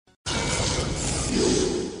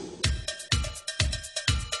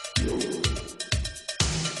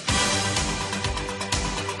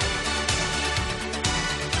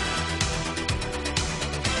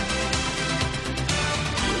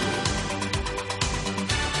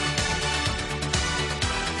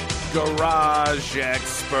Garage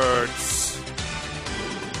experts.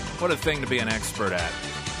 What a thing to be an expert at.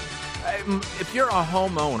 If you're a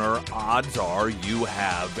homeowner, odds are you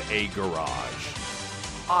have a garage.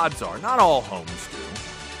 Odds are. Not all homes do.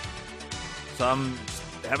 Some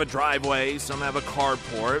have a driveway, some have a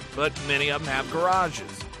carport, but many of them have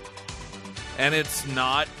garages. And it's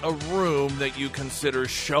not a room that you consider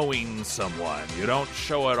showing someone. You don't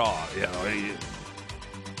show it off.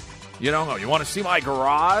 You don't know. You want to see my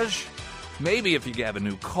garage? Maybe if you have a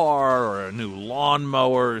new car or a new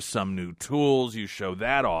lawnmower, some new tools, you show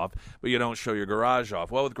that off, but you don't show your garage off.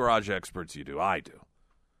 Well, with garage experts, you do. I do.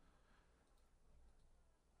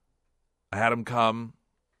 I had them come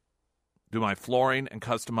do my flooring and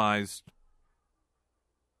customized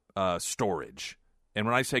storage. And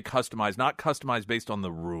when I say customized, not customized based on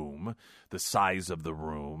the room, the size of the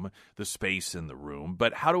room, the space in the room,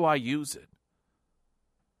 but how do I use it?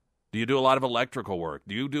 Do you do a lot of electrical work?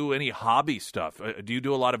 Do you do any hobby stuff? Do you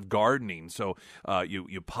do a lot of gardening? So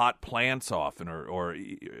you pot plants often, or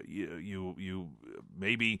you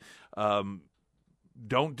maybe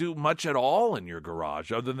don't do much at all in your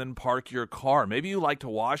garage other than park your car. Maybe you like to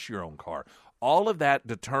wash your own car. All of that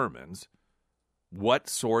determines what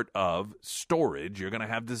sort of storage you're going to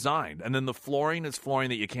have designed. And then the flooring is flooring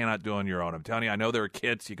that you cannot do on your own. I'm telling you, I know there are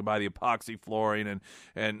kits. You can buy the epoxy flooring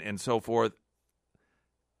and so forth.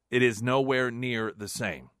 It is nowhere near the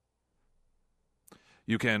same.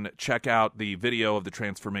 You can check out the video of the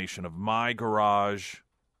transformation of my garage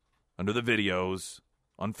under the videos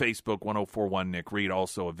on Facebook, 1041 Nick Reed.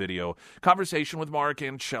 Also a video conversation with Mark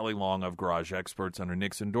and Shelley Long of Garage Experts under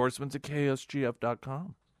Nick's endorsements at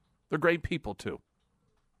ksgf.com. They're great people, too.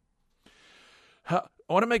 I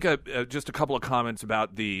want to make just a couple of comments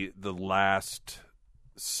about the last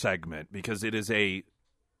segment, because it is a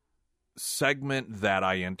segment that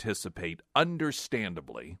I anticipate,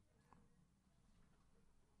 understandably,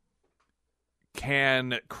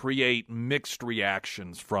 can create mixed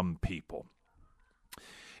reactions from people.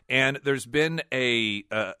 And there's been I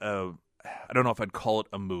don't know if I'd call it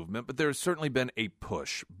a movement, but there's certainly been a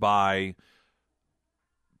push by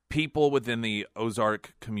people within the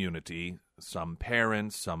Ozark community, some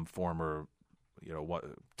parents, some former,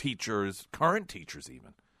 teachers, current teachers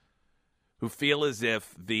even, who feel as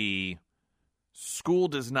if the school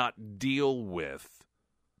does not deal with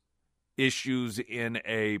issues in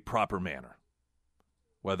a proper manner,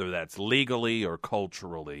 whether that's legally or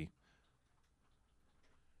culturally.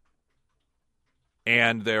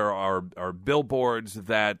 And there are billboards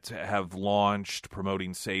that have launched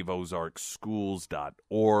promoting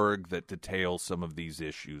SaveOzarkSchools.org that detail some of these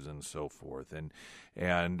issues and so forth.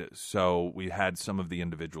 And so we had some of the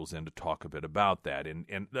individuals in to talk a bit about that.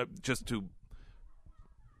 And just to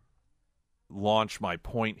launch my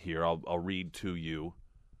point here, I'll read to you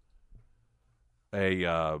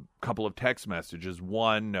a couple of text messages.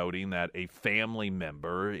 One noting that a family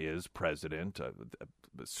member is president,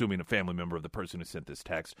 assuming a family member of the person who sent this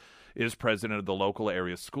text, is president of the local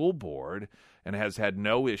area school board and has had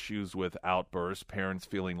no issues with outbursts, parents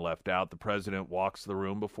feeling left out. The president walks the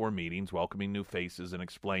room before meetings, welcoming new faces and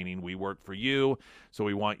explaining, we work for you, so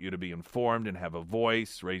we want you to be informed and have a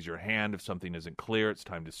voice. Raise your hand if something isn't clear. It's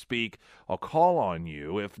time to speak. I'll call on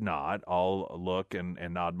you. If not, I'll look and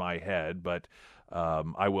nod my head, but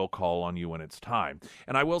I will call on you when it's time.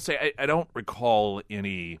 And I will say, I don't recall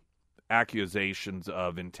any accusations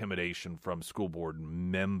of intimidation from school board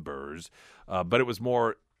members, but it was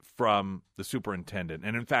more from the superintendent.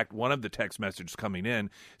 And in fact, one of the text messages coming in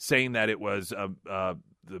saying that it was the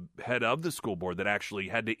head of the school board that actually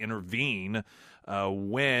had to intervene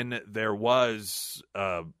when there was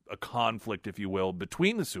a conflict, if you will,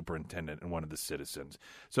 between the superintendent and one of the citizens.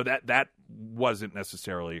 So that wasn't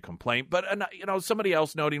necessarily a complaint. But somebody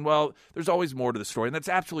else noting, well, there's always more to the story, and that's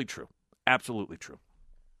absolutely true. Absolutely true.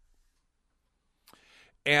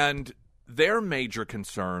 And their major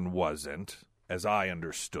concern wasn't, as I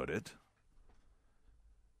understood it,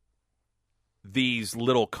 these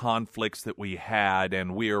little conflicts that we had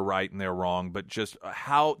and we're right and they're wrong, but just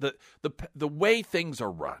how the way things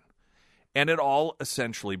are run. And it all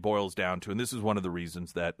essentially boils down to, and this is one of the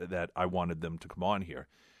reasons that I wanted them to come on here,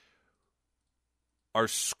 our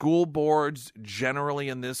school boards generally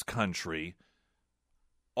in this country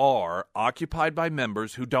are occupied by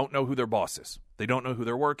members who don't know who their boss is. They don't know who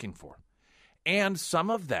they're working for. And some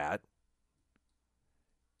of that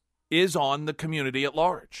is on the community at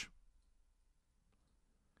large.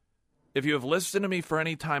 If you have listened to me for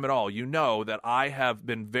any time at all, you know that I have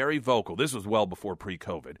been very vocal. This was well before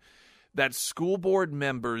pre-COVID. That school board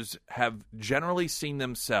members have generally seen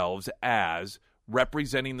themselves as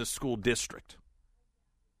representing the school district.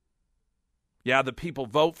 Yeah, the people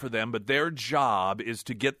vote for them, but their job is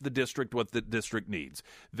to get the district what the district needs.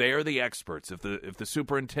 They're the experts. If the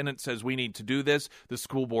superintendent says we need to do this, the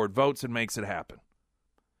school board votes and makes it happen.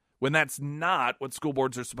 When that's not what school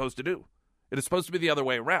boards are supposed to do. It is supposed to be the other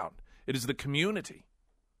way around. It is the community.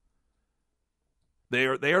 They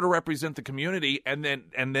are to represent the community, and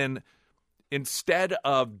then instead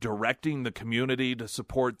of directing the community to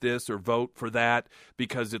support this or vote for that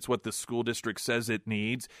because it's what the school district says it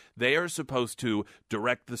needs, they are supposed to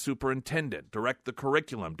direct the superintendent, direct the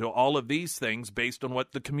curriculum, do all of these things based on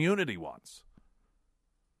what the community wants.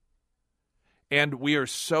 And we are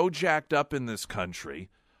so jacked up in this country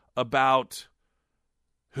about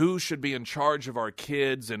who should be in charge of our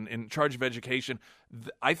kids and in charge of education.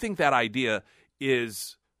 I think that idea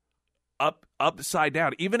is upside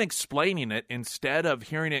down. Even explaining it, instead of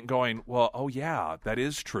hearing it and going, well, oh yeah, that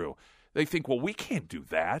is true. They think, well, we can't do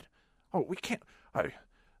that. Oh, we can't.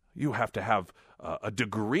 You have to have a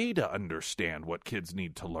degree to understand what kids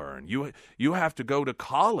need to learn. You have to go to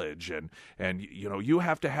college and you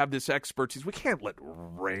have to have this expertise. We can't let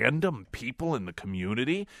random people in the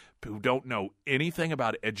community who don't know anything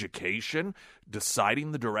about education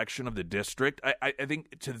deciding the direction of the district. I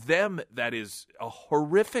think to them that is a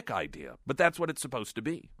horrific idea, but that's what it's supposed to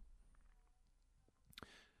be.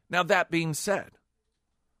 Now, that being said,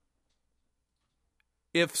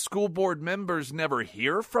 if school board members never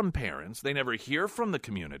hear from parents, they never hear from the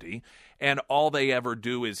community, and all they ever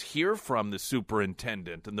do is hear from the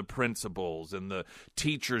superintendent and the principals and the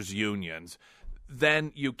teachers' unions,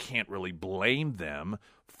 then you can't really blame them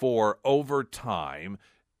for, over time,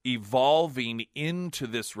 evolving into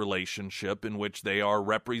this relationship in which they are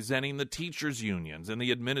representing the teachers' unions and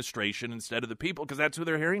the administration instead of the people, because that's who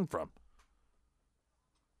they're hearing from.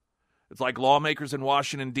 It's like lawmakers in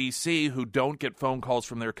Washington, D.C. who don't get phone calls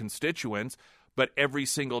from their constituents, but every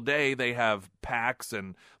single day they have PACs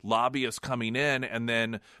and lobbyists coming in, and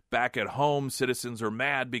then back at home, citizens are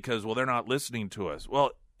mad because, well, they're not listening to us.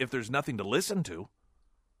 Well, if there's nothing to listen to.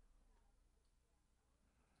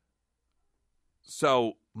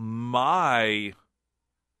 So my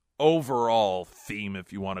overall theme,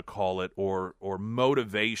 if you want to call it, or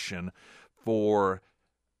motivation for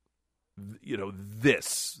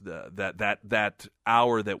that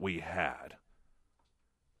hour that we had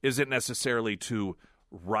isn't necessarily to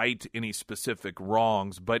right any specific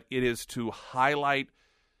wrongs, but it is to highlight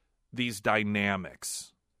these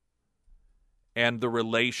dynamics and the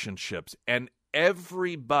relationships and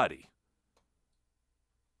everybody.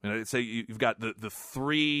 Say you've got the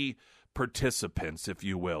three participants, if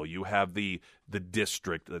you will. You have the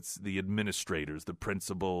district, that's the administrators, the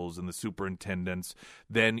principals, and the superintendents.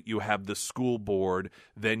 Then you have the school board.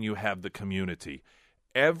 Then you have the community.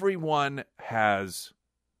 Everyone has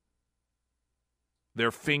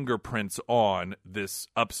their fingerprints on this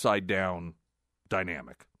upside-down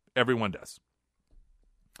dynamic. Everyone does.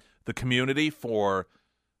 The community for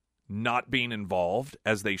not being involved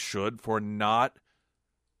as they should, for not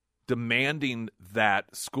demanding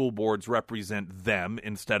that school boards represent them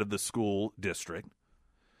instead of the school district.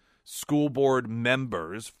 School board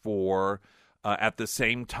members for, at the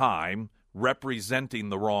same time, representing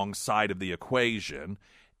the wrong side of the equation.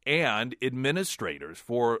 And administrators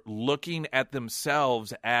for looking at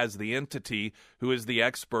themselves as the entity who is the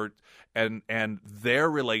expert, and their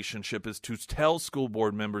relationship is to tell school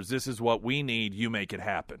board members, this is what we need, you make it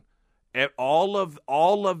happen. And all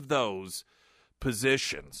of those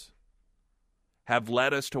positions have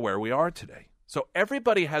led us to where we are today. So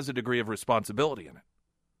everybody has a degree of responsibility in it.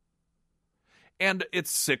 And it's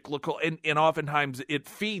cyclical, and oftentimes it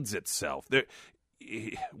feeds itself.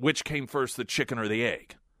 Which came first, the chicken or the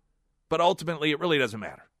egg? But ultimately, it really doesn't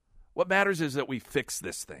matter. What matters is that we fix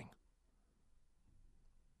this thing.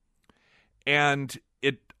 And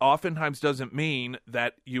it oftentimes doesn't mean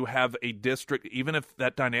that you have a district, even if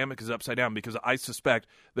that dynamic is upside down, because I suspect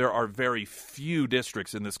there are very few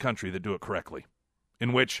districts in this country that do it correctly,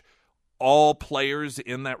 in which all players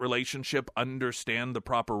in that relationship understand the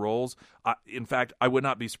proper roles. In fact, I would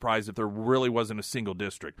not be surprised if there really wasn't a single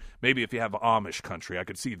district. Maybe if you have Amish country, I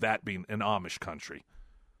could see that being an Amish country.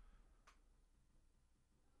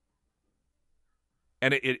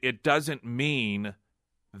 And it doesn't mean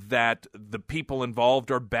that the people involved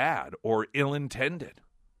are bad or ill-intended.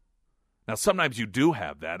 Now, sometimes you do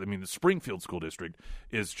have that. I mean, the Springfield School District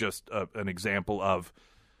is just an example of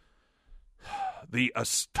the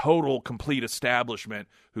total, complete establishment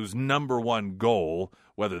whose number one goal,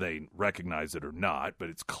 whether they recognize it or not, but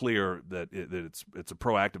it's clear that it's a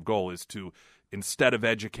proactive goal, is to, instead of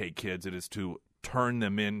educate kids, it is to turn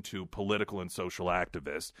them into political and social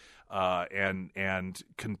activists, and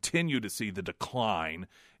continue to see the decline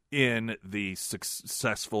in the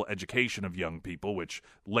successful education of young people, which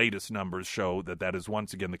latest numbers show that is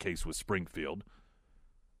once again the case with Springfield.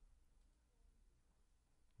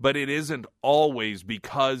 But it isn't always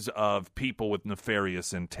because of people with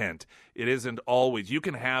nefarious intent. It isn't always. You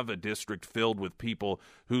can have a district filled with people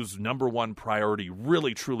whose number one priority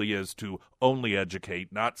really truly is to only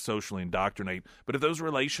educate, not socially indoctrinate. But if those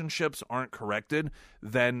relationships aren't corrected,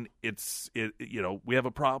 then we have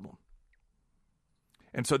a problem.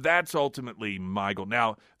 And so that's ultimately my goal.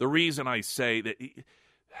 Now, the reason I say that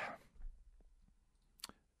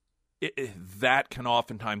that can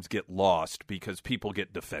oftentimes get lost because people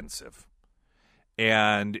get defensive.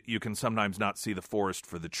 And you can sometimes not see the forest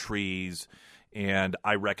for the trees, and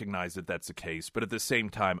I recognize that that's the case. But at the same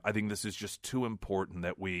time, I think this is just too important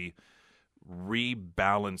that we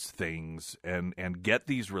rebalance things and get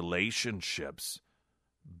these relationships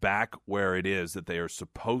back where it is that they are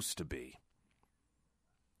supposed to be.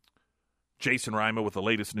 Jason Rima with the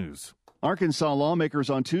latest news. Arkansas lawmakers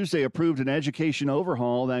on Tuesday approved an education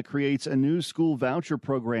overhaul that creates a new school voucher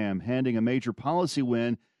program, handing a major policy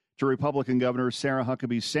win to Republican Governor Sarah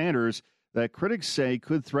Huckabee Sanders that critics say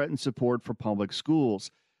could threaten support for public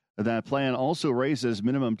schools. That plan also raises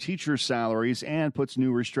minimum teacher salaries and puts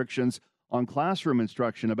new restrictions on classroom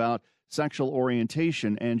instruction about sexual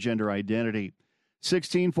orientation and gender identity.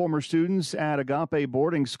 16 former students at Agape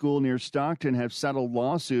boarding school near Stockton have settled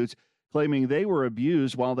lawsuits claiming they were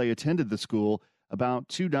abused while they attended the school. About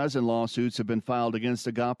 24 lawsuits have been filed against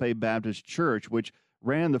Agape Baptist Church, which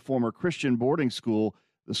ran the former Christian boarding school.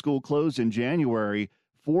 The school closed in January.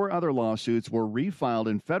 4 other lawsuits were refiled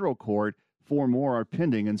in federal court. 4 more are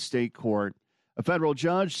pending in state court. A federal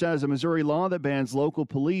judge says a Missouri law that bans local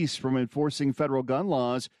police from enforcing federal gun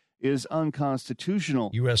laws is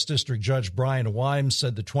unconstitutional. U.S. District Judge Brian Wimes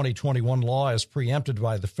said the 2021 law is preempted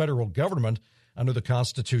by the federal government under the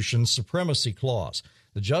Constitution's Supremacy Clause.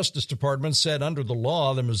 The Justice Department said under the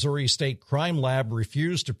law, the Missouri State Crime Lab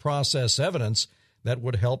refused to process evidence that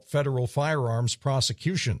would help federal firearms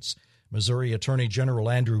prosecutions. Missouri Attorney General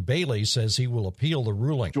Andrew Bailey says he will appeal the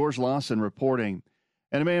ruling. George Lawson reporting.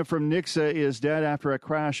 And a man from Nixa is dead after a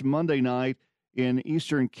crash Monday night in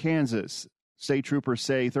eastern Kansas. State troopers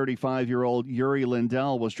say 35-year-old Yuri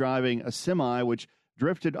Lindell was driving a semi which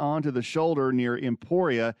drifted onto the shoulder near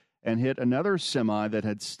Emporia and hit another semi that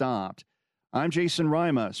had stopped. I'm Jason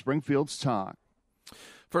Rima, Springfield's Talk.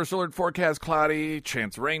 First alert forecast, cloudy,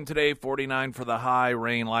 chance of rain today, 49 for the high,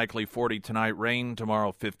 rain likely 40 tonight, rain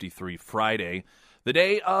tomorrow, 53 Friday. The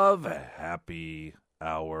day of happy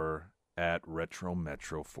hour at Retro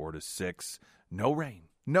Metro, 4 to 6. No rain.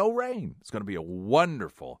 It's going to be a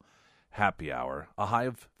wonderful happy hour, a high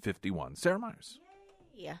of 51. Sarah Myers.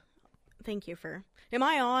 Yeah. Thank you for... Am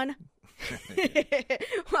I on?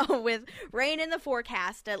 Well, with rain in the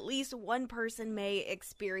forecast, at least one person may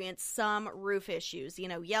experience some roof issues.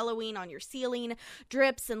 Yellowing on your ceiling,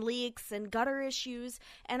 drips and leaks, and gutter issues.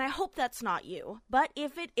 And I hope that's not you. But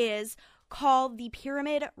if it is, call the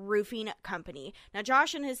Pyramid Roofing Company. Now,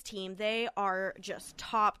 Josh and his team, they are just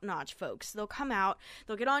top-notch folks. They'll come out,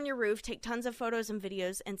 they'll get on your roof, take tons of photos and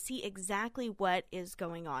videos, and see exactly what is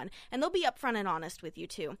going on. And they'll be upfront and honest with you,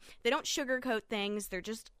 too. They don't sugarcoat things. They're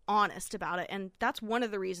just honest about it, and that's one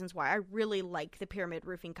of the reasons why I really like the Pyramid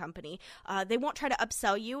Roofing Company. They won't try to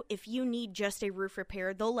upsell you. If you need just a roof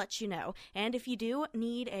repair, they'll let you know. And if you do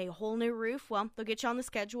need a whole new roof, well, they'll get you on the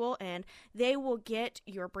schedule, and they will get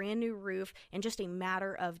your brand new roof in just a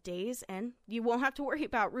matter of days, and you won't have to worry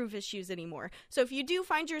about roof issues anymore. So if you do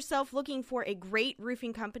find yourself looking for a great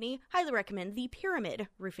roofing company, highly recommend the Pyramid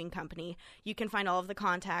Roofing Company. You can find all of the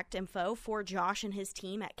contact info for Josh and his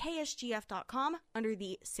team at ksgf.com under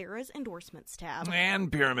the Sarah's Endorsements tab.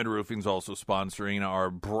 And Pyramid Roofing's also sponsoring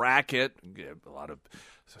our bracket. A lot of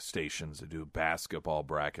stations that do basketball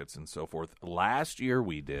brackets and so forth. Last year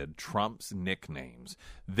we did Trump's nicknames.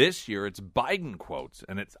 This year it's Biden quotes,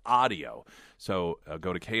 and it's audio. So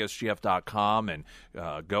go to ksgf.com and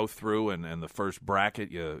go through, and the first bracket,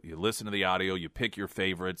 you listen to the audio, you pick your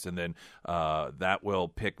favorites, and then that will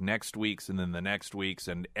pick next week's and then the next week's.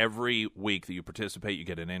 And every week that you participate, you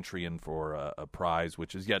get an entry in for a prize,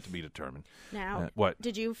 which is yet to be determined. Now, what?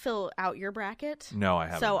 Did you fill out your bracket? No, I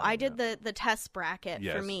haven't. So I did the test bracket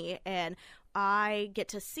Yes. for me, and I get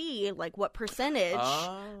to see what percentage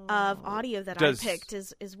of audio that I picked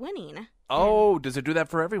is winning. Oh, does it do that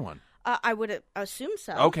for everyone? I would assume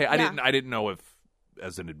so. Okay, I Yeah. didn't know if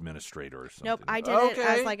as an administrator or something. Nope, I did it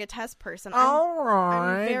as like a test person. All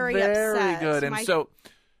right, I'm very very upset. good. And so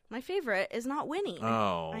my favorite is not winning.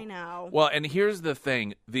 Oh. I know. Well, and here's the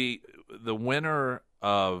thing. The winner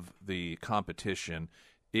of the competition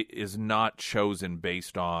is not chosen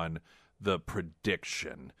based on the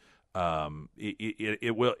prediction.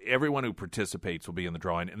 It will, everyone who participates will be in the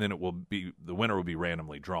drawing, and then the winner will be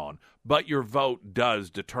randomly drawn. But your vote does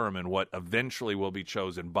determine what eventually will be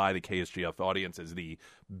chosen by the KSGF audience as the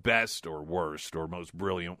best or worst or most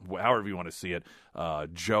brilliant, however you want to see it,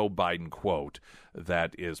 Joe Biden quote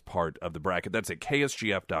that is part of the bracket. That's at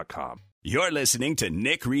KSGF.com. You're listening to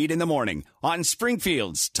Nick Reed in the Morning on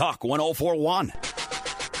Springfield's Talk 104.1.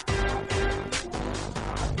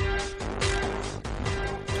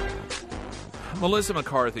 Melissa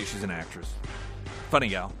McCarthy, she's an actress. Funny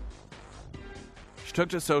gal. She took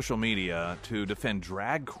to social media to defend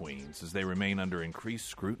drag queens as they remain under increased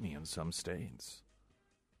scrutiny in some states.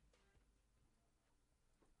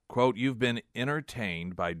 Quote, "You've been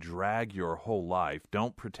entertained by drag your whole life.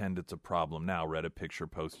 Don't pretend it's a problem now," read a picture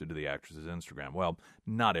posted to the actress's Instagram. Well,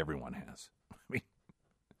 not everyone has. I mean,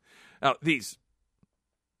 now these,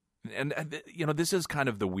 and you know, this is kind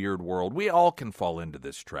of the weird world. We all can fall into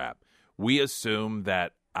this trap. We assume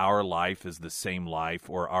that our life is the same life,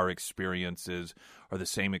 or our experiences are the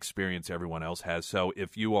same experience everyone else has. So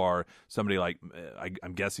if you are somebody like,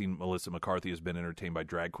 I'm guessing Melissa McCarthy has been entertained by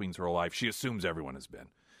drag queens her whole life, she assumes everyone has been,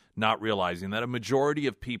 not realizing that a majority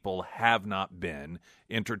of people have not been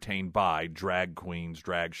entertained by drag queens,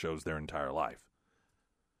 drag shows their entire life.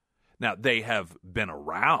 Now, they have been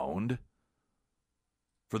around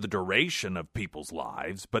for the duration of people's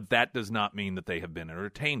lives, but that does not mean that they have been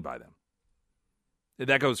entertained by them.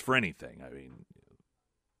 That goes for anything. I mean,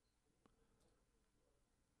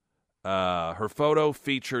 her photo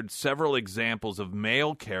featured several examples of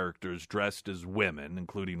male characters dressed as women,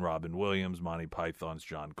 including Robin Williams, Monty Python's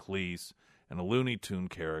John Cleese, and a Looney Tune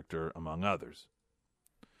character, among others.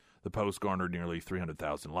 The post garnered nearly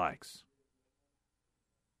 300,000 likes.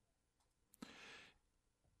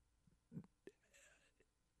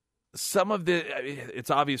 Some of it's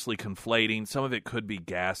obviously conflating. Some of it could be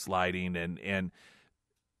gaslighting, and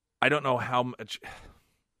I don't know how much.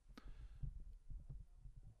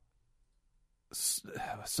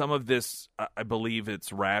 Some of this, I believe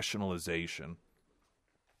it's rationalization.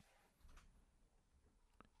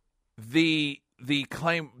 The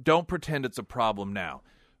claim, don't pretend it's a problem now.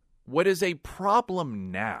 What is a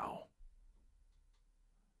problem now,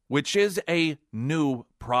 which is a new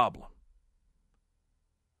problem,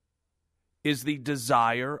 is the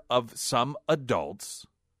desire of some adults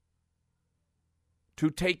to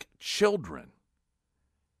take children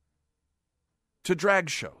to drag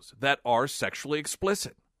shows that are sexually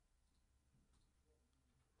explicit.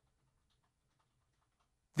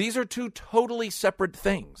 These are two totally separate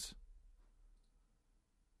things.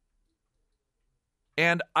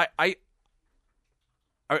 And I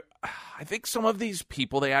think some of these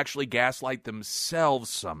people, they actually gaslight themselves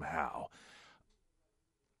somehow.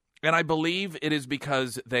 And I believe it is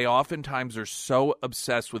because they oftentimes are so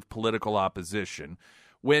obsessed with political opposition.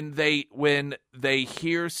 When they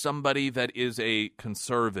hear somebody that is a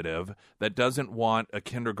conservative that doesn't want a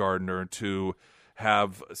kindergartner to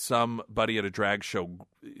have somebody at a drag show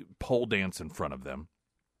pole dance in front of them,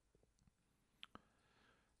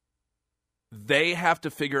 they have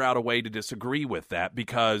to figure out a way to disagree with that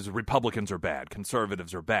because Republicans are bad,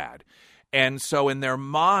 conservatives are bad. And so in their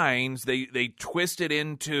minds, they twist it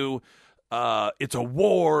into it's a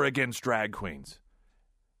war against drag queens.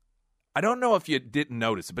 I don't know if you didn't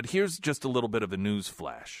notice it, but here's just a little bit of a news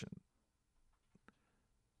flash.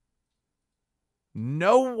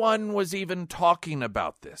 No one was even talking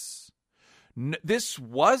about this. This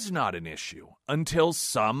was not an issue until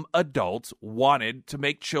some adults wanted to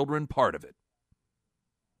make children part of it.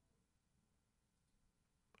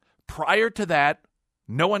 Prior to that,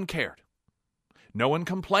 no one cared. No one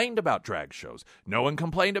complained about drag shows. No one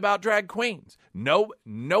complained about drag queens.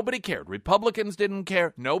 Nobody cared. Republicans didn't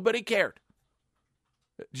care. Nobody cared.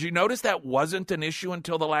 Did you notice that wasn't an issue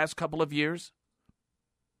until the last couple of years?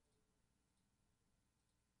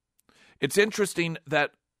 It's interesting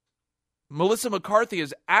that Melissa McCarthy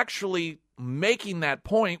is actually making that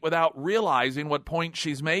point without realizing what point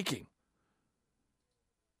she's making.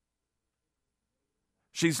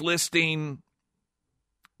 She's listing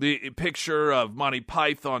the picture of Monty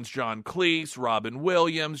Python's John Cleese, Robin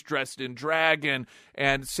Williams dressed in drag,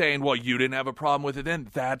 and saying, well, you didn't have a problem with it then.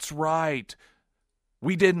 That's right.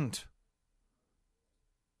 We didn't.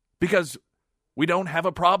 Because we don't have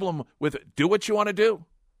a problem with it. Do what you want to do.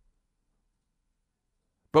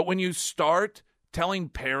 But when you start telling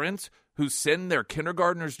parents who send their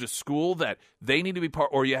kindergartners to school that they need to be part,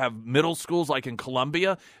 or you have middle schools like in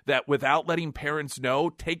Columbia that without letting parents know,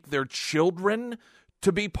 take their children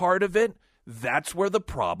to be part of it, that's where the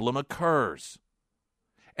problem occurs.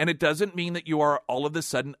 And it doesn't mean that you are all of a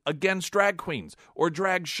sudden against drag queens or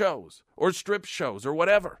drag shows or strip shows or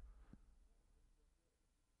whatever.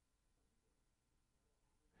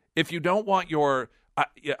 If you don't want your,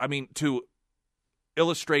 to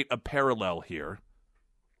illustrate a parallel here,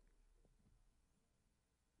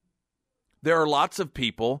 there are lots of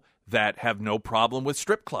people that have no problem with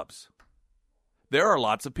strip clubs. There are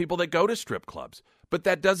lots of people that go to strip clubs, but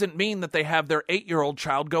that doesn't mean that they have their 8-year-old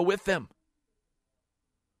child go with them.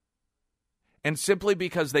 And simply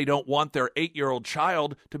because they don't want their 8-year-old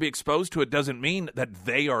child to be exposed to it doesn't mean that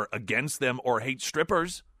they are against them or hate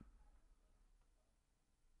strippers.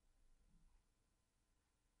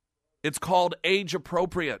 It's called age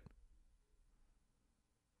appropriate.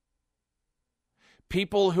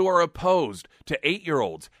 People who are opposed to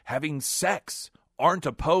 8-year-olds having sex aren't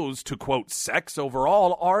opposed to, quote, sex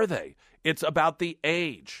overall, are they? It's about the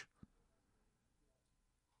age.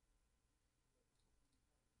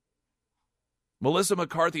 Melissa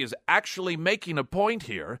McCarthy is actually making a point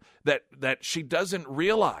here that she doesn't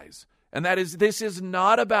realize, and that is this is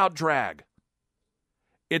not about drag.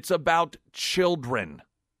 It's about children.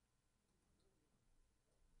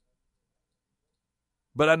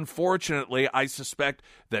 But unfortunately, I suspect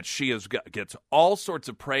that she gets all sorts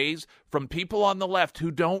of praise from people on the left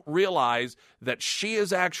who don't realize that she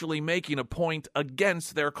is actually making a point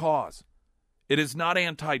against their cause. It is not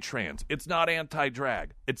anti-trans. It's not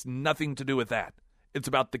anti-drag. It's nothing to do with that. It's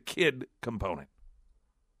about the kid component.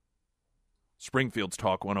 Springfield's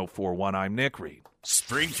Talk 104.1. I'm Nick Reed.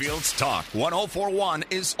 Springfield's Talk 104.1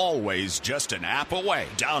 is always just an app away.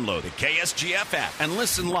 Download the KSGF app and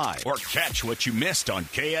listen live or catch what you missed on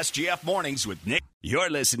KSGF Mornings with Nick.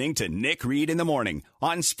 You're listening to Nick Reed in the Morning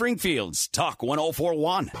on Springfield's Talk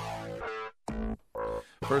 104.1.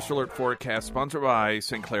 First Alert Forecast sponsored by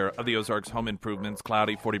St. Clair of the Ozarks Home Improvements.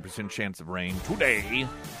 Cloudy, 40% chance of rain today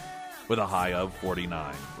with a high of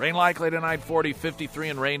 49. Rain likely tonight, 40, 53,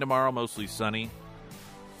 and rain tomorrow, mostly sunny.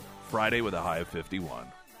 Friday with a high of 51.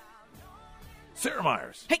 Sarah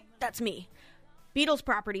Myers. Hey, that's me. Beatles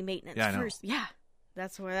property maintenance. Yeah, I know. First,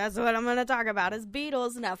 that's what I'm going to talk about is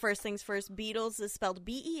Beatles. Now, first things first, Beatles is spelled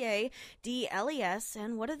Beadles.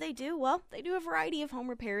 And what do? Well, they do a variety of home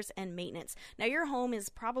repairs and maintenance. Now, your home is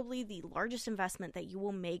probably the largest investment that you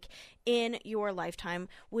will make in your lifetime,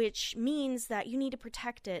 which means that you need to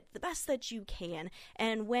protect it the best that you can.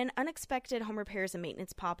 And when unexpected home repairs and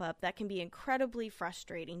maintenance pop up, that can be incredibly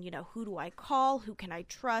frustrating. You know, who do I call? Who can I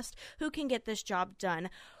trust? Who can get this job done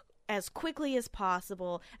as quickly as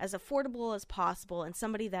possible, as affordable as possible, and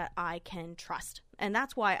somebody that I can trust? And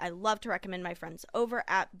that's why I love to recommend my friends over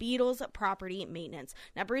at Beatles Property Maintenance.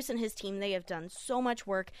 Now, Bruce and his team, they have done so much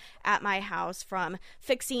work at my house, from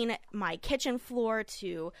fixing my kitchen floor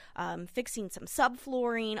to fixing some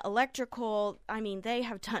subflooring, electrical. I mean, they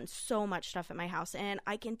have done so much stuff at my house, and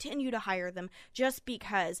I continue to hire them just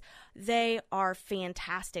because they are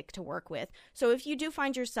fantastic to work with. So if you do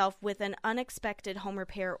find yourself with an unexpected home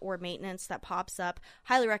repair or maintenance that pops up,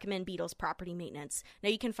 highly recommend Beatles Property Maintenance. Now,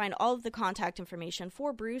 you can find all of the contact information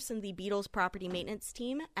for Bruce and the Beatles Property Maintenance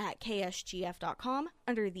team at ksgf.com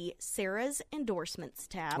under the Sarah's Endorsements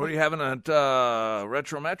tab. What are you having at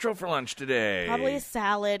Retro Metro for lunch today? Probably a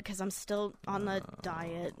salad, because I'm still on the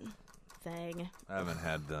diet thing. I haven't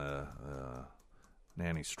had the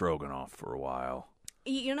Nanny Stroganoff for a while.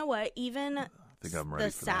 You know what? Even I think I'm ready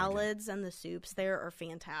the for that again. Salads and the soups there are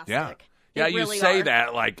fantastic. Yeah. They Yeah, really you say are.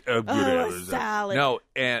 that like a salad. No,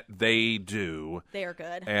 and they do. They are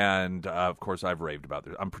good. And of course, I've raved about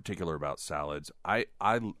this. I'm particular about salads. I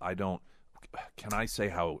don't. Can I say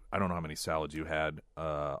how I don't know how many salads you had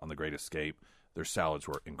on The Great Escape? Their salads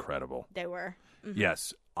were incredible. They were. Mm-hmm.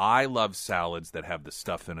 Yes, I love salads that have the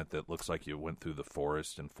stuff in it that looks like you went through the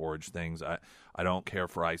forest and foraged things. I don't care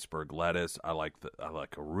for iceberg lettuce. I like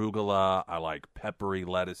arugula. I like peppery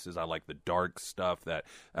lettuces. I like the dark stuff.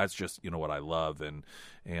 That's just what I love. And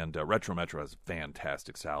Retro Metro has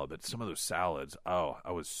fantastic salad. But some of those salads,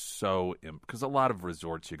 I was so because a lot of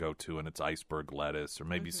resorts you go to and it's iceberg lettuce or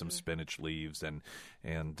maybe some spinach leaves and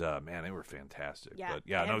man, they were fantastic. Yeah, but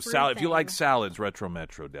yeah, no everything. salad. If you like salads, Retro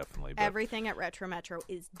Metro definitely. But Everything at Retro Metro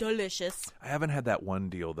is delicious. I haven't had that one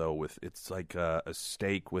deal though with it's like a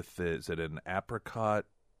steak with is it an apricot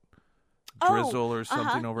drizzle or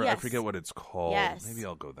something over it? I yes. forget what it's called. Yes. Maybe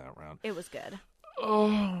I'll go that round. It was good.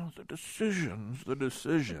 Oh, the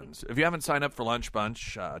decisions. If you haven't signed up for Lunch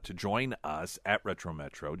Bunch to join us at Retro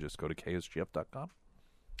Metro, just go to ksgf.com.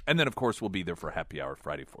 And then, of course, we'll be there for happy hour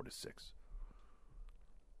Friday 4 to 6.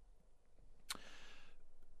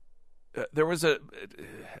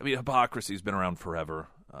 Hypocrisy's been around forever.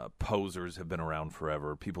 Posers have been around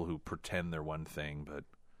forever. People who pretend they're one thing, but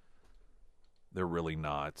they're really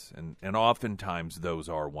not. And oftentimes those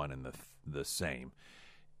are one and the same.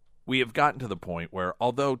 We have gotten to the point where,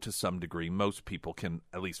 although to some degree most people can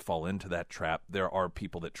at least fall into that trap, there are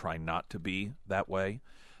people that try not to be that way.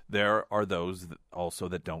 There are those also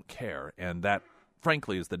that don't care, and that,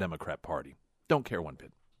 frankly, is the Democrat Party. Don't care one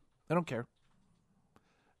bit. They don't care.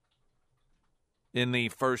 In the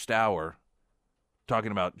first hour,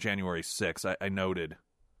 talking about January 6th, I noted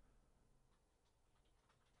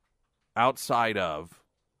outside of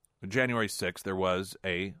January 6th, there was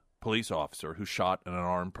a police officer who shot an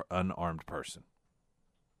unarmed person.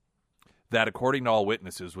 That, according to all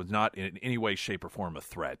witnesses, was not in any way, shape, or form a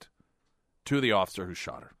threat to the officer who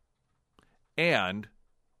shot her. And,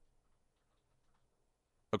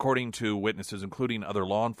 according to witnesses, including other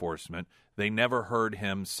law enforcement, they never heard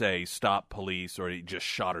him say, "Stop, police," or he just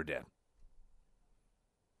shot her dead.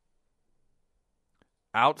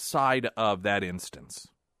 Outside of that instance,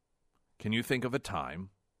 can you think of a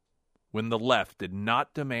time when the left did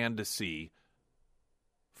not demand to see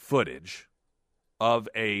footage of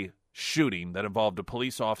a shooting that involved a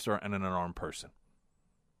police officer and an unarmed person?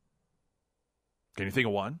 Can you think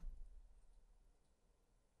of one?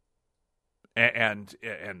 And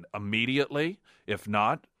immediately, if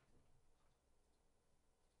not,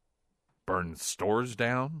 burn stores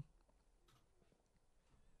down,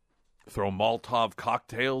 throw Molotov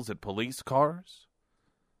cocktails at police cars.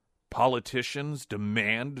 Politicians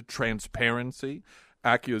demand transparency,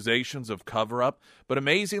 accusations of cover-up. But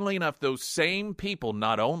amazingly enough, those same people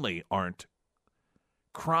not only aren't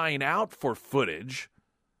crying out for footage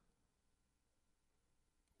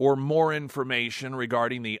or more information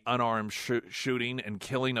regarding the unarmed shooting and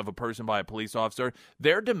killing of a person by a police officer,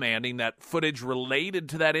 they're demanding that footage related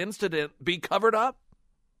to that incident be covered up.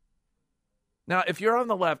 Now, if you're on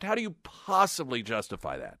the left, how do you possibly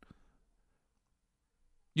justify that?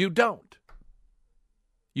 You don't.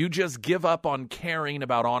 You just give up on caring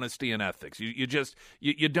about honesty and ethics.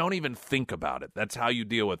 You don't even think about it. That's how you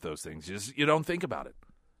deal with those things. You don't think about it.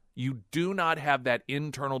 You do not have that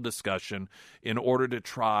internal discussion in order to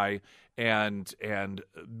try and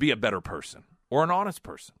be a better person or an honest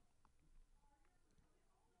person.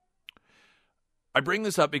 I bring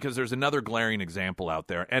this up because there's another glaring example out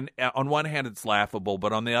there. And on one hand, it's laughable,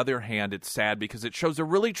 but on the other hand, it's sad because it shows there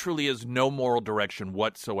really truly is no moral direction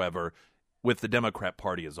whatsoever with the Democrat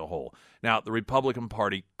Party as a whole. Now, the Republican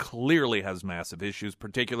Party clearly has massive issues,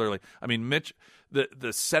 particularly,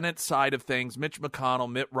 the Senate side of things, Mitch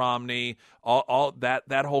McConnell, Mitt Romney, all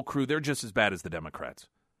that whole crew, they're just as bad as the Democrats.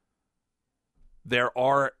 There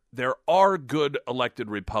are good elected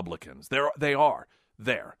Republicans. They are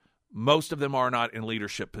there. Most of them are not in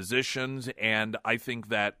leadership positions, and I think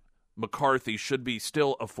that McCarthy should be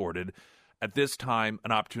still afforded, at this time,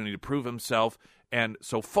 an opportunity to prove himself. And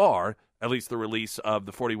so far, at least the release of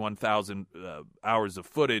the 41,000 hours of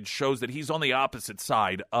footage shows that he's on the opposite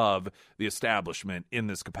side of the establishment in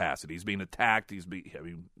this capacity. He's being attacked.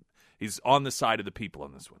 He's on the side of the people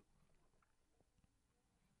on this one.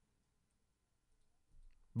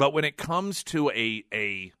 But when it comes to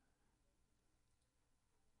a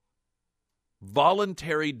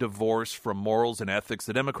voluntary divorce from morals and ethics,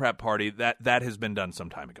 the Democrat Party, that has been done some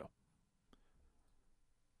time ago.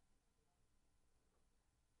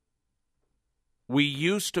 We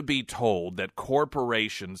used to be told that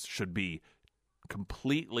corporations should be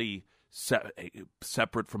completely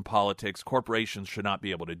separate from politics. Corporations should not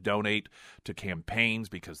be able to donate to campaigns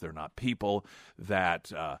because they're not people,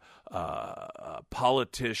 that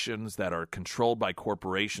politicians that are controlled by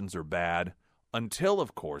corporations are bad. Until,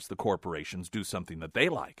 of course, the corporations do something that they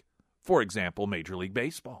like. For example, Major League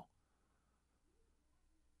Baseball.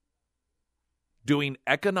 Doing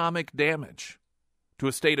economic damage to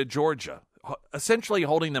a state of Georgia, essentially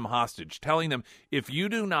holding them hostage, telling them, if you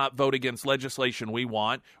do not vote against legislation we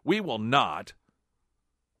want, we will not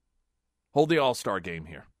hold the All-Star game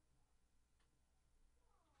here.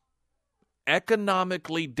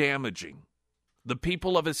 Economically damaging the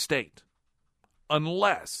people of a state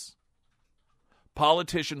unless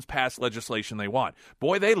politicians pass legislation they want.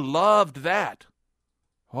 Boy, they loved that.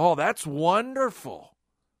 Oh, that's wonderful.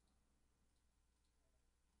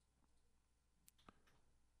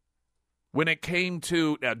 When it came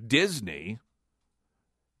to Disney,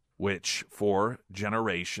 which for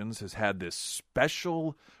generations has had this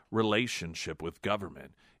special relationship with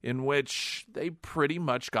government in which they pretty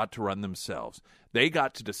much got to run themselves. They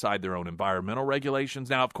got to decide their own environmental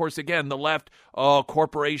regulations. Now, of course, again, the left,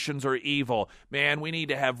 corporations are evil. Man, we need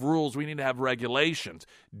to have rules. We need to have regulations.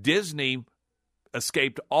 Disney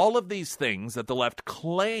escaped all of these things that the left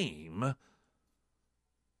claim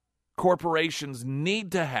corporations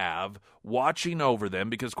need to have watching over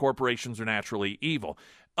them because corporations are naturally evil.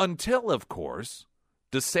 Until, of course,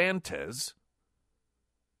 DeSantis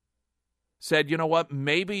said, you know what,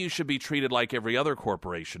 maybe you should be treated like every other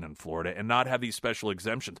corporation in Florida and not have these special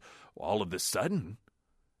exemptions. All of a sudden,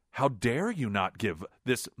 how dare you not give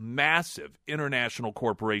this massive international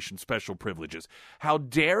corporation special privileges? How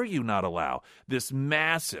dare you not allow this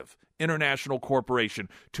massive international corporation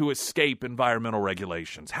to escape environmental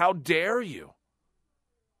regulations? How dare you?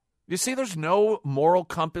 You see, there's no moral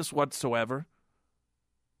compass whatsoever.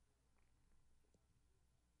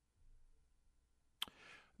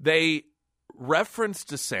 They referenced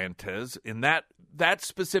DeSantis in that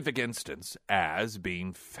specific instance as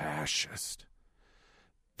being fascist.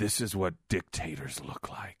 This is what dictators look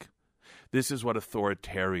like. This is what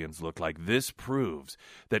authoritarians look like. This proves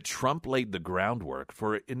that Trump laid the groundwork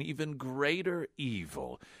for an even greater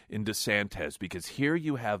evil in DeSantis, because here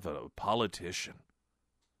you have a politician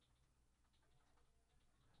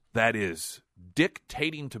that is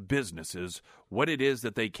dictating to businesses what it is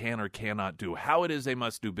that they can or cannot do, how it is they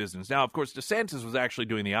must do business. Now, of course, DeSantis was actually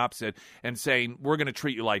doing the opposite and saying, we're going to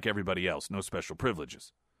treat you like everybody else, no special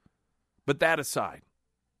privileges. But that aside,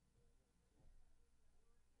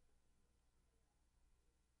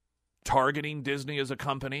 targeting Disney as a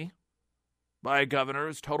company by a governor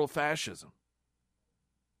is total fascism.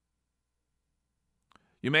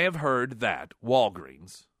 You may have heard that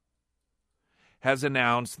Walgreens has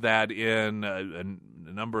announced that in a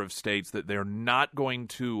number of states that they're not going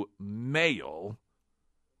to mail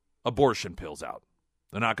abortion pills out.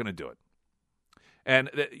 They're not going to do it. And,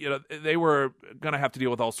 they were going to have to deal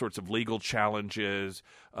with all sorts of legal challenges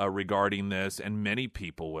regarding this, and many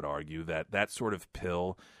people would argue that that sort of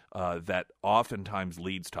pill that oftentimes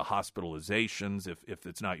leads to hospitalizations if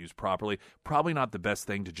it's not used properly, probably not the best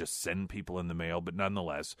thing to just send people in the mail, but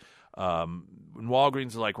nonetheless, Walgreens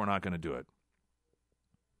is like, we're not going to do it.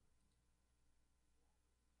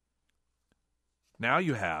 Now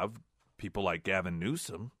you have people like Gavin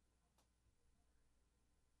Newsom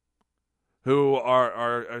who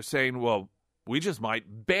are saying, well, we just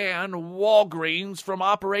might ban Walgreens from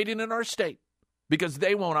operating in our state because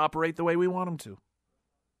they won't operate the way we want them to.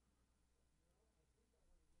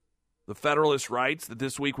 The Federalist writes that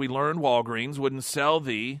this week we learned Walgreens wouldn't sell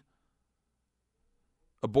the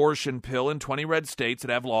abortion pill in 20 red states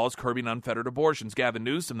that have laws curbing unfettered abortions. Gavin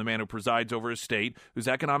Newsom, the man who presides over a state whose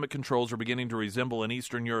economic controls are beginning to resemble an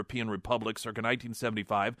Eastern European republic circa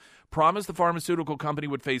 1975, promised the pharmaceutical company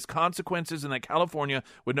would face consequences and that California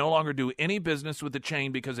would no longer do any business with the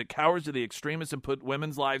chain because it cowers to the extremists and put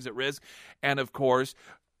women's lives at risk. And, of course,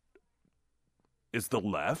 is the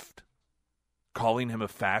left calling him a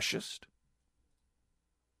fascist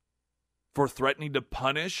for threatening to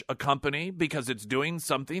punish a company because it's doing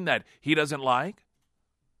something that he doesn't like?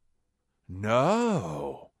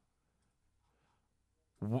 No.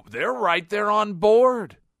 They're right there on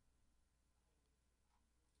board.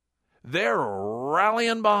 They're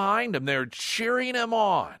rallying behind him. They're cheering him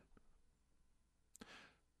on.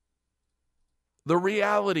 The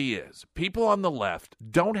reality is, people on the left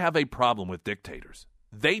don't have a problem with dictators.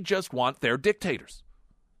 They just want their dictators.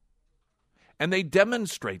 And they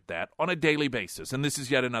demonstrate that on a daily basis. And this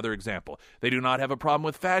is yet another example. They do not have a problem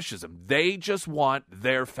with fascism. They just want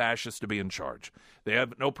their fascists to be in charge. They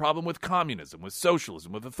have no problem with communism, with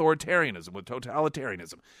socialism, with authoritarianism, with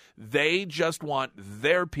totalitarianism. They just want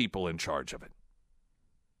their people in charge of it.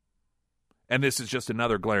 And this is just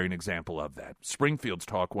another glaring example of that. Springfield's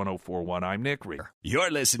Talk 104.1. I'm Nick Reed.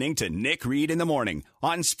 You're listening to Nick Reed in the Morning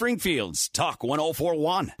on Springfield's Talk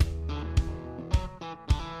 104.1.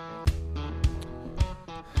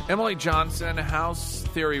 Emily Johnson, House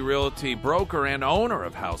Theory Realty, broker and owner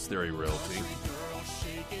of House Theory Realty.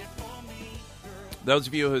 Those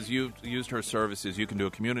of you who have used her services, you can do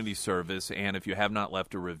a community service, and if you have not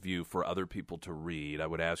left a review for other people to read, I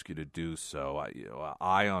would ask you to do so.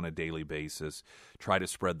 I on a daily basis, try to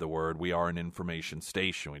spread the word. We are an information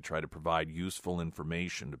station. We try to provide useful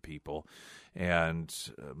information to people, and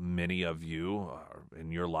many of you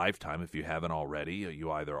in your lifetime, if you haven't already,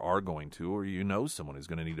 you either are going to or you know someone who's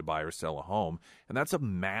going to need to buy or sell a home, and that's a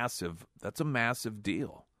massive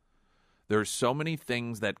deal. There's so many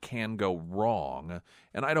things that can go wrong,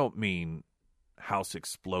 and I don't mean house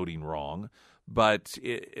exploding wrong. But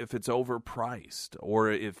if it's overpriced, or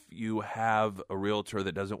if you have a realtor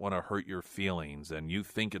that doesn't want to hurt your feelings and you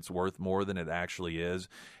think it's worth more than it actually is,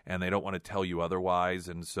 and they don't want to tell you otherwise,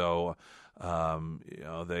 and so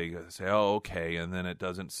they say, oh, okay, and then it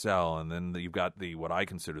doesn't sell, and then you've got what I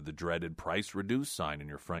consider the dreaded price reduce sign in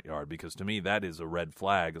your front yard, because to me that is a red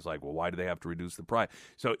flag. It's like, well, why do they have to reduce the price?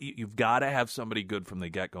 So you've got to have somebody good from the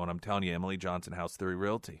get-go, and I'm telling you, Emily Johnson, House Theory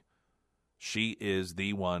Realty. She is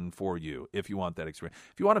the one for you if you want that experience.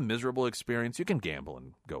 If you want a miserable experience, you can gamble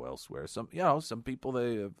and go elsewhere. Some people,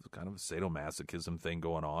 they have kind of a sadomasochism thing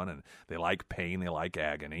going on, and they like pain, they like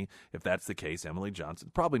agony. If that's the case, Emily Johnson,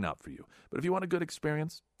 probably not for you. But if you want a good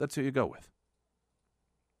experience, that's who you go with.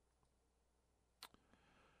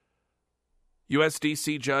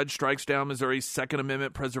 USDC judge strikes down Missouri's Second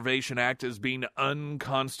Amendment Preservation Act as being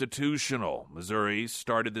unconstitutional. Missouri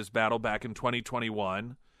started this battle back in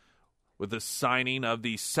 2021. With the signing of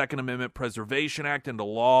the Second Amendment Preservation Act into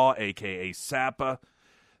law, a.k.a. SAPA.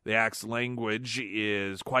 The act's language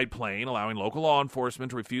is quite plain, allowing local law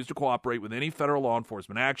enforcement to refuse to cooperate with any federal law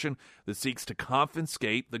enforcement action that seeks to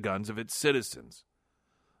confiscate the guns of its citizens.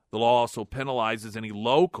 The law also penalizes any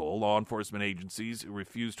local law enforcement agencies who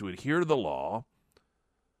refuse to adhere to the law.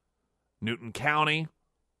 Newton County,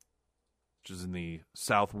 which is in the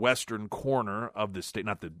southwestern corner of the state,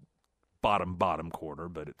 not the bottom corner,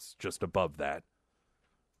 but it's just above that,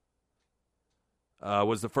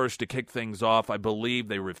 was the first to kick things off. I believe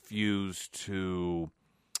they refused to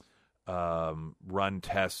run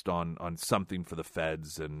tests on something for the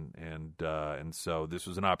feds, and so this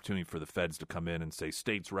was an opportunity for the feds to come in and say,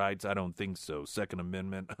 states' rights, I don't think so. Second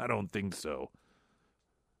Amendment, I don't think so.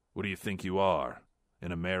 What do you think you are?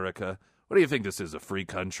 In America? What do you think this is, a free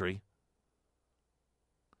country?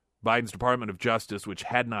 Biden's Department of Justice, which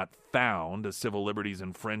had not found a civil liberties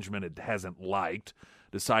infringement it hasn't liked,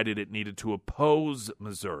 decided it needed to oppose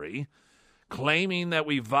Missouri, claiming that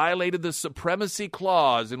we violated the supremacy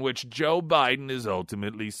clause in which Joe Biden is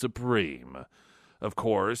ultimately supreme. Of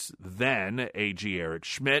course, then AG Eric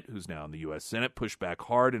Schmidt, who's now in the U.S. Senate, pushed back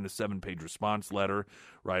hard in a 7-page response letter,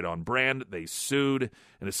 right on brand. They sued.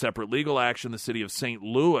 In a separate legal action, the city of St.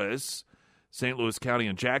 Louis County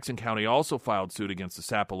and Jackson County also filed suit against the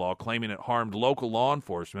SAPA law, claiming it harmed local law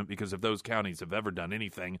enforcement because if those counties have ever done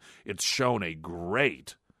anything, it's shown a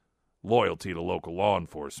great loyalty to local law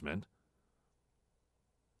enforcement.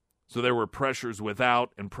 So there were pressures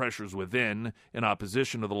without and pressures within in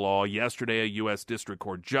opposition to the law. Yesterday, a U.S. District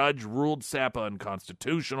Court judge ruled SAPA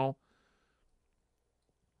unconstitutional.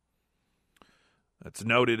 It's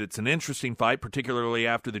noted it's an interesting fight, particularly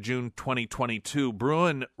after the June 2022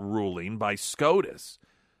 Bruin ruling by SCOTUS.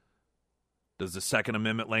 Does the Second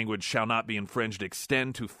Amendment language shall not be infringed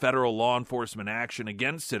extend to federal law enforcement action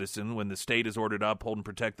against citizen when the state is ordered to uphold and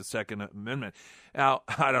protect the Second Amendment? Now,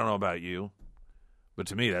 I don't know about you, but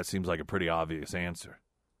to me that seems like a pretty obvious answer.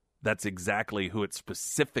 That's exactly who it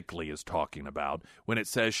specifically is talking about when it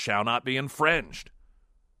says shall not be infringed.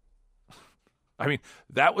 I mean,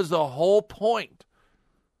 that was the whole point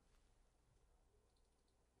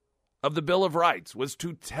of the Bill of Rights, was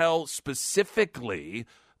to tell specifically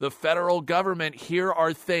the federal government, here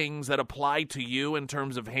are things that apply to you in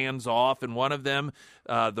terms of hands-off, and one of them,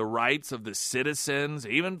 the rights of the citizens,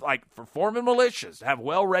 even like for forming militias, have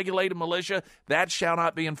well-regulated militia, that shall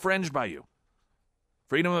not be infringed by you.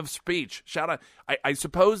 Freedom of speech, shall not. I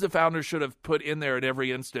suppose the founders should have put in there at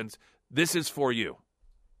every instance, this is for you.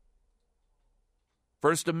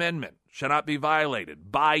 First Amendment shall not be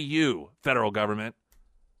violated by you, federal government.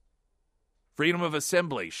 Freedom of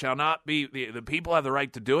assembly shall not be, the people have the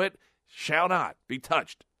right to do it, shall not be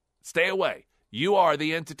touched. Stay away. You are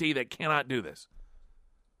the entity that cannot do this.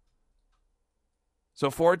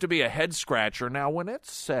 So for it to be a head scratcher, now when it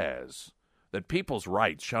says that people's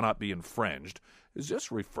rights shall not be infringed, is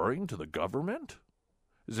this referring to the government?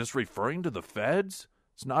 Is this referring to the feds?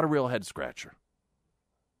 It's not a real head scratcher.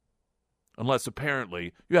 Unless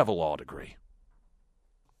apparently you have a law degree.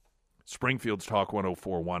 Springfield's Talk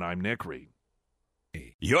 104.1, I'm Nick Reed.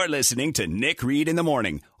 You're listening to Nick Reed in the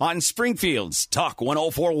Morning on Springfield's Talk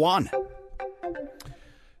 104.1.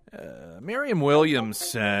 Miriam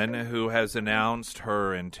Williamson, who has announced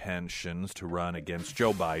her intentions to run against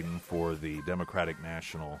Joe Biden for the Democratic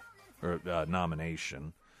National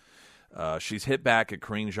nomination, she's hit back at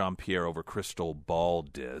Karine Jean-Pierre over crystal ball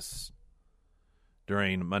diss.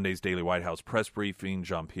 During Monday's daily White House press briefing,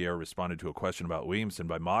 Jean-Pierre responded to a question about Williamson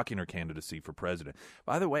by mocking her candidacy for president.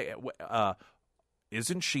 By the way,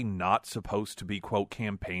 isn't she not supposed to be, quote,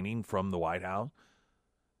 campaigning from the White House?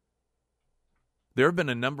 there have been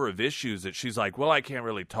a number of issues that she's like, well, I can't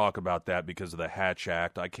really talk about that because of the Hatch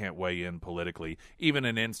Act. I can't weigh in politically, even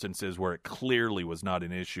in instances where it clearly was not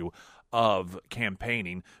an issue of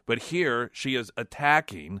campaigning. But here she is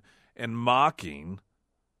attacking and mocking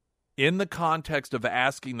in the context of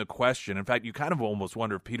asking the question. In fact, you kind of almost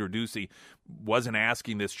wonder if Peter Doocy wasn't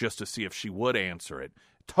asking this just to see if she would answer it.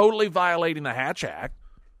 Totally violating the Hatch Act.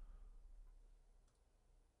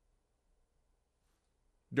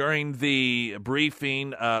 During the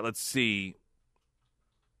briefing, let's see,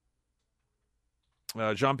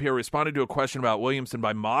 Jean-Pierre responded to a question about Williamson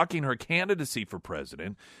by mocking her candidacy for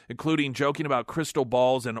president, including joking about crystal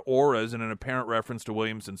balls and auras in an apparent reference to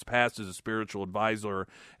Williamson's past as a spiritual advisor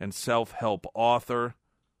and self-help author.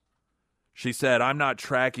 She said, I'm not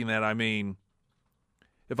tracking that. I mean,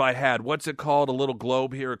 if I had, what's it called, a little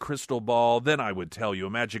globe here, a crystal ball, then I would tell you, a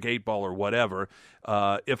magic 8-ball or whatever,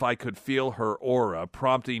 if I could feel her aura,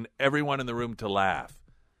 prompting everyone in the room to laugh.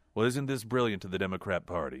 Well, isn't this brilliant to the Democrat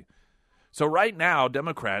Party? So right now,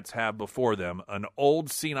 Democrats have before them an old,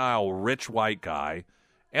 senile, rich white guy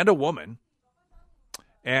and a woman.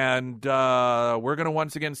 And we're going to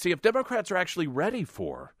once again see if Democrats are actually ready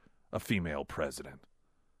for a female president.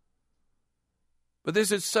 But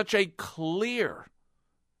this is such a clear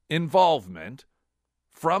involvement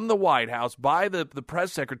from the White House by the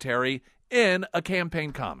press secretary in a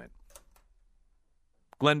campaign comment.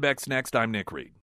 Glenn Beck's next. I'm Nick Reed.